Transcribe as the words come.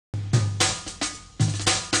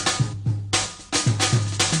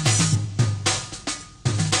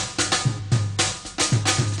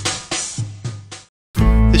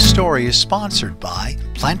story is sponsored by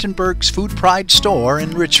Plantenberg's Food Pride Store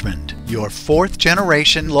in Richmond, your 4th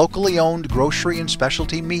generation locally owned grocery and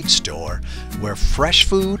specialty meat store where fresh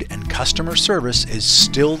food and customer service is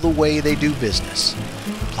still the way they do business.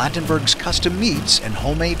 Plantenberg's custom meats and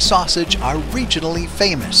homemade sausage are regionally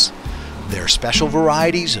famous. Their special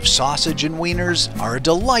varieties of sausage and wieners are a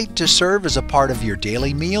delight to serve as a part of your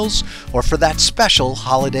daily meals or for that special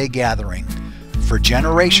holiday gathering. For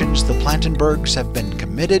generations, the Plantenbergs have been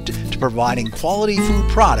committed to providing quality food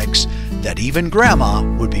products that even Grandma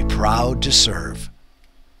would be proud to serve.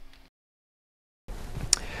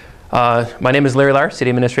 My name is Larry Lahr, City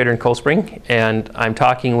Administrator in Cold Spring, and I'm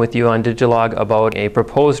talking with you on DigElog about a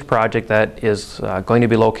proposed project that is going to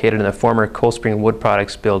be located in the former Cold Spring Wood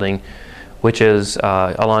Products building, which is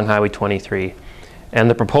along Highway 23. And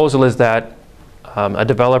the proposal is that a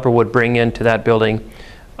developer would bring into that building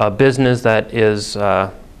a business that is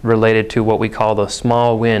related to what we call the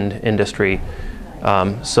small wind industry.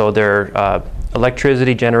 So they're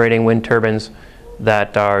electricity generating wind turbines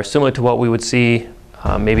that are similar to what we would see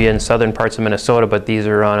maybe in southern parts of Minnesota, but these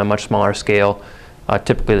are on a much smaller scale.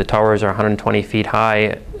 Typically the towers are 120 feet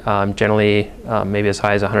high, generally maybe as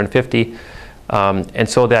high as 150. And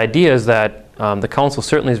so the idea is that the council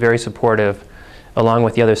certainly is very supportive, along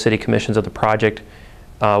with the other city commissions, of the project.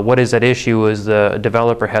 What is at issue is the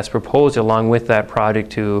developer has proposed along with that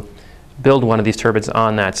project to build one of these turbines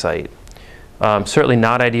on that site. Certainly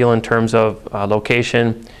not ideal in terms of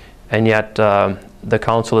location, and yet the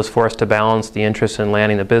council is forced to balance the interest in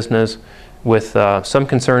landing the business with some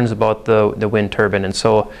concerns about the wind turbine. And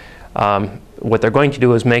so what they're going to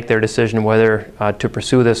do is make their decision whether to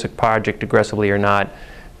pursue this project aggressively or not,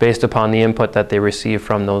 based upon the input that they receive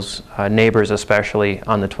from those neighbors, especially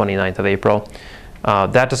on the 29th of April.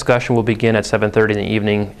 That discussion will begin at 7:30 in the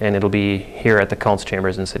evening, and it'll be here at the council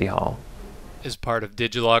chambers in City Hall. As part of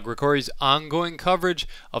DigElog ROCORI's ongoing coverage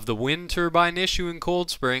of the wind turbine issue in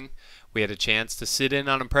Cold Spring, we had a chance to sit in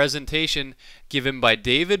on a presentation given by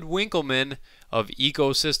David Winkleman of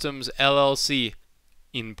Ecosystems LLC.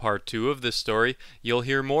 In part 2 of this story, you'll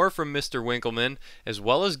hear more from Mr. Winkleman, as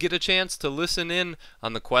well as get a chance to listen in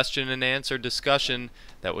on the question and answer discussion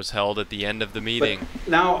that was held at the end of the meeting.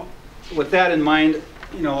 But now, with that in mind,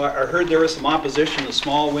 you know, I heard there was some opposition to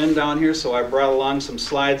small wind down here, so I brought along some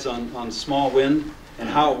slides on small wind and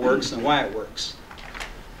how it works and why it works.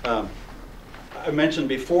 I mentioned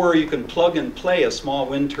before you can plug and play a small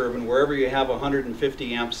wind turbine wherever you have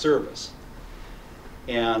 150 amp service.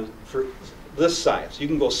 And for this size, you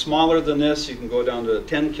can go smaller than this, you can go down to a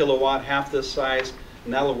 10 kilowatt, half this size,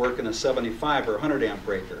 and that'll work in a 75 or 100 amp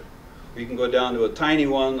breaker. Or you can go down to a tiny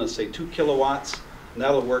one, let's say 2 kilowatts, and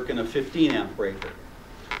that'll work in a 15 amp breaker.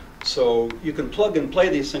 So you can plug and play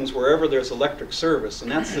these things wherever there's electric service,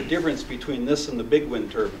 and that's the difference between this and the big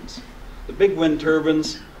wind turbines. The big wind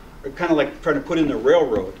turbines are kind of like trying to put in a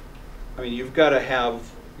railroad. I mean, you've got to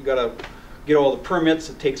get all the permits.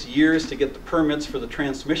 It takes years to get the permits for the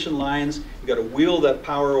transmission lines. You've got to wheel that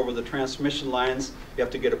power over the transmission lines. You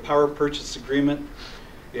have to get a power purchase agreement.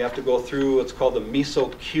 You have to go through what's called the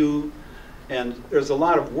MISO queue. And there's a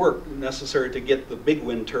lot of work necessary to get the big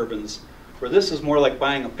wind turbines, where this is more like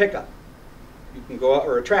buying a pickup. You can go out,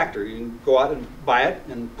 or a tractor, you can go out and buy it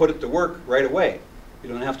and put it to work right away. You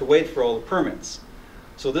don't have to wait for all the permits.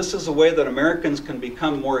 So this is a way that Americans can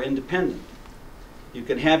become more independent. You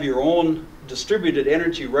can have your own distributed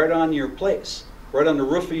energy right on your place, right on the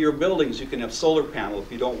roof of your buildings. You can have solar panels.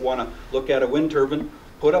 If you don't want to look at a wind turbine,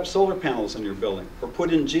 put up solar panels in your building, or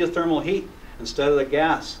put in geothermal heat instead of the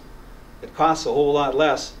gas. It costs a whole lot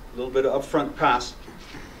less, a little bit of upfront cost.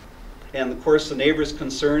 And of course the neighbors'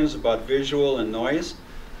 concerns about visual and noise.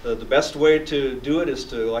 The best way to do it is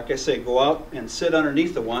to, like I say, go out and sit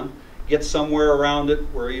underneath the one, get somewhere around it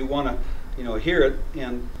where you want to, you know, hear it,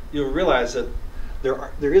 and you'll realize that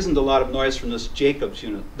there isn't a lot of noise from this Jacobs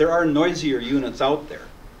unit. There are noisier units out there,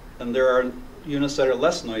 and there are units that are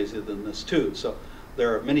less noisy than this too. So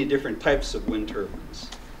there are many different types of wind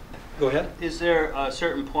turbines. Go ahead. Is there a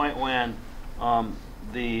certain point when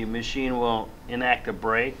the machine will enact a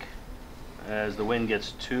brake as the wind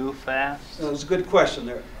gets too fast? That's a good question.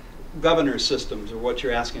 There, governor systems are what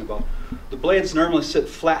you're asking about. The blades normally sit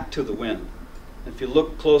flat to the wind. If you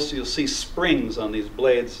look closely, you'll see springs on these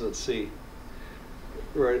blades. Let's see.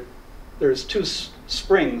 Right. There's 2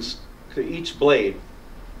 springs to each blade,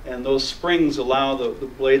 and those springs allow the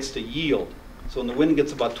blades to yield. So when the wind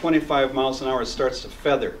gets about 25 miles an hour, it starts to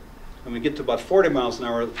feather. When we get to about 40 miles an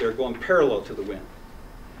hour, they're going parallel to the wind.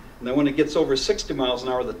 And then when it gets over 60 miles an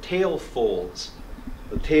hour, the tail folds.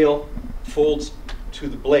 The tail folds to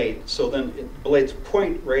the blade, so then the blades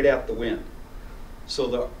point right at the wind. So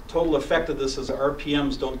the total effect of this is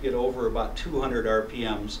RPMs don't get over about 200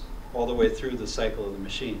 RPMs all the way through the cycle of the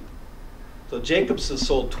machine. So Jacobs has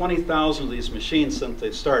sold 20,000 of these machines since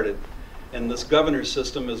they started, and this governor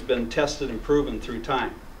system has been tested and proven through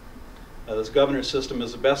time. This governor system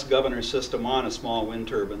is the best governor system on a small wind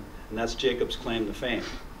turbine, and that's Jacobs' claim to fame.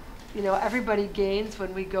 You know, everybody gains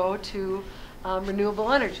when we go to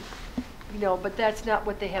renewable energy, you know, but that's not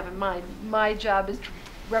what they have in mind. My job is to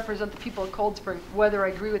represent the people of Cold Spring, whether I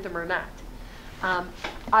agree with them or not.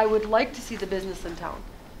 I would like to see the business in town.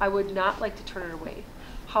 I would not like to turn it away.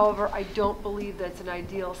 However, I don't believe that's an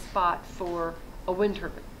ideal spot for a wind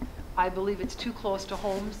turbine. I believe it's too close to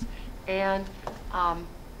homes, and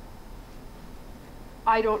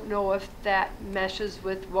I don't know if that meshes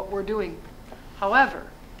with what we're doing. However,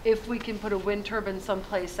 if we can put a wind turbine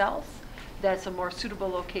someplace else, that's a more suitable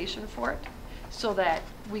location for it, so that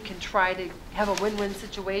we can try to have a win-win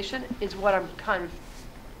situation, is what I'm kind of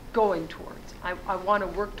going towards. I want to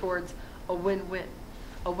work towards a win-win.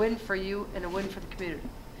 A win for you and a win for the community.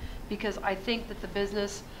 Because I think that the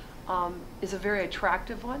business is a very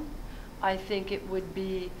attractive one. I think it would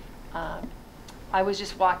be, I was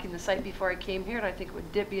just walking the site before I came here, and I think it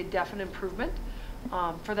would be a definite improvement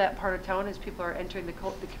for that part of town as people are entering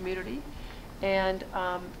the community. And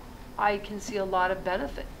I can see a lot of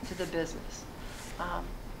benefit to the business.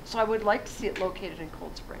 So I would like to see it located in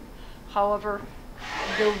Cold Spring. However,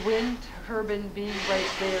 the wind turbine being right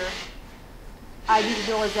there, I need to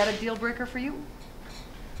know, is that a deal breaker for you?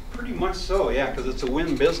 Pretty much so, yeah, because it's a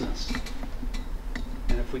win business.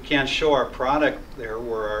 And if we can't show our product there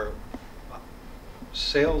where our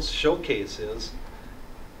sales showcase is,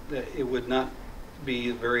 it would not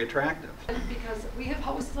be very attractive. Because we have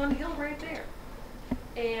houses on the hill right there.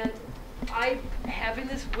 And having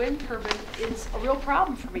this wind turbine is a real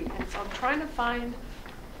problem for me. And so I'm trying to find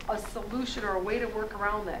a solution or a way to work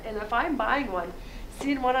around that. And if I'm buying one,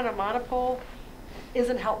 seeing one on a monopole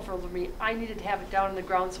isn't helpful for me. I needed to have it down on the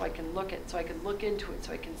ground so I can look it, so I can look into it,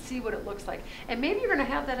 so I can see what it looks like. And maybe you're going to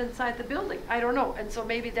have that inside the building. I don't know. And so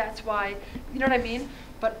maybe that's why, you know what I mean?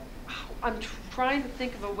 But I'm trying to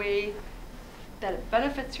think of a way that it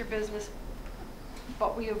benefits your business,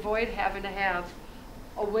 but we avoid having to have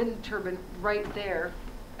a wind turbine right there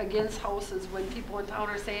against houses when people in town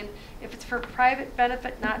are saying, if it's for private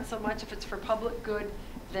benefit, not so much. If it's for public good,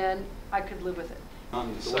 then I could live with it.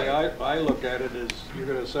 The way I look at it is you're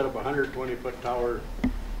going to set up a 120-foot tower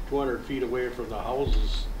 200 feet away from the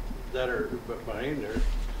houses that are behind there.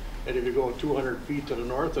 And if you go 200 feet to the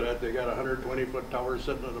north of that, they got a 120-foot tower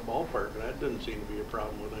sitting in the ballpark, and that didn't seem to be a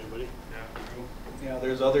problem with anybody. Yeah,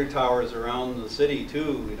 there's other towers around the city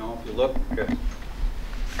too, you know, if you look.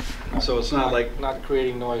 So it's not like... Not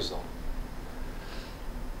creating noise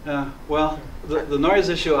though. Well, the noise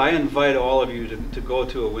issue, I invite all of you to go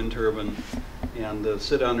to a wind turbine and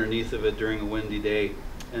sit underneath of it during a windy day,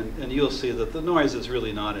 and you'll see that the noise is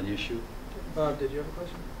really not an issue. Did you have a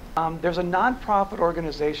question? There's a nonprofit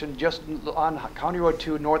organization just on County Road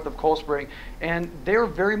 2 north of Cold Spring, and they're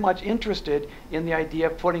very much interested in the idea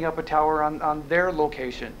of putting up a tower on their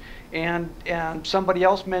location. And somebody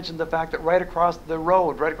else mentioned the fact that right across the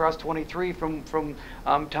road, right across 23 from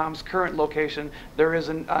Tom's current location, there is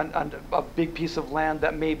a big piece of land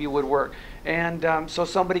that maybe would work. And so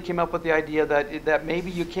somebody came up with the idea that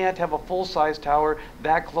maybe you can't have a full-size tower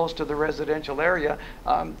that close to the residential area,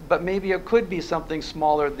 but maybe it could be something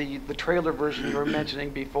smaller, the trailer version you were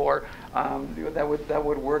mentioning before, that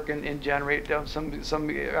would work and generate some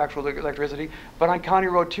actual electricity. But on County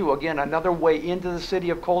Road 2, again, another way into the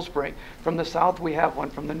city of Cold Spring. From the south we have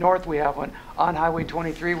one, from the north we have one, on Highway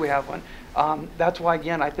 23 we have one. That's why,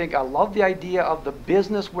 again, I think I love the idea of the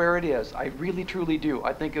business where it is. I really, truly do.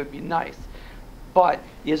 I think it would be nice. But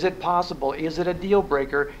is it possible, is it a deal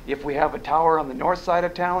breaker if we have a tower on the north side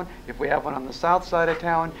of town, if we have one on the south side of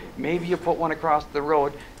town, maybe you put one across the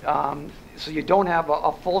road, so you don't have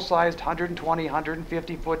a full-sized 120,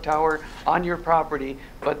 150-foot tower on your property,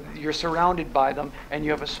 but you're surrounded by them, and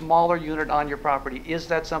you have a smaller unit on your property. Is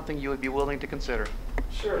that something you would be willing to consider?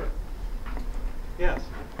 Sure. Yes.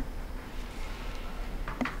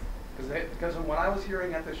 Because from what I was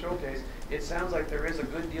hearing at the showcase, it sounds like there is a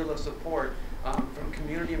good deal of support from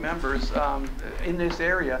community members in this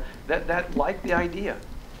area that like the idea.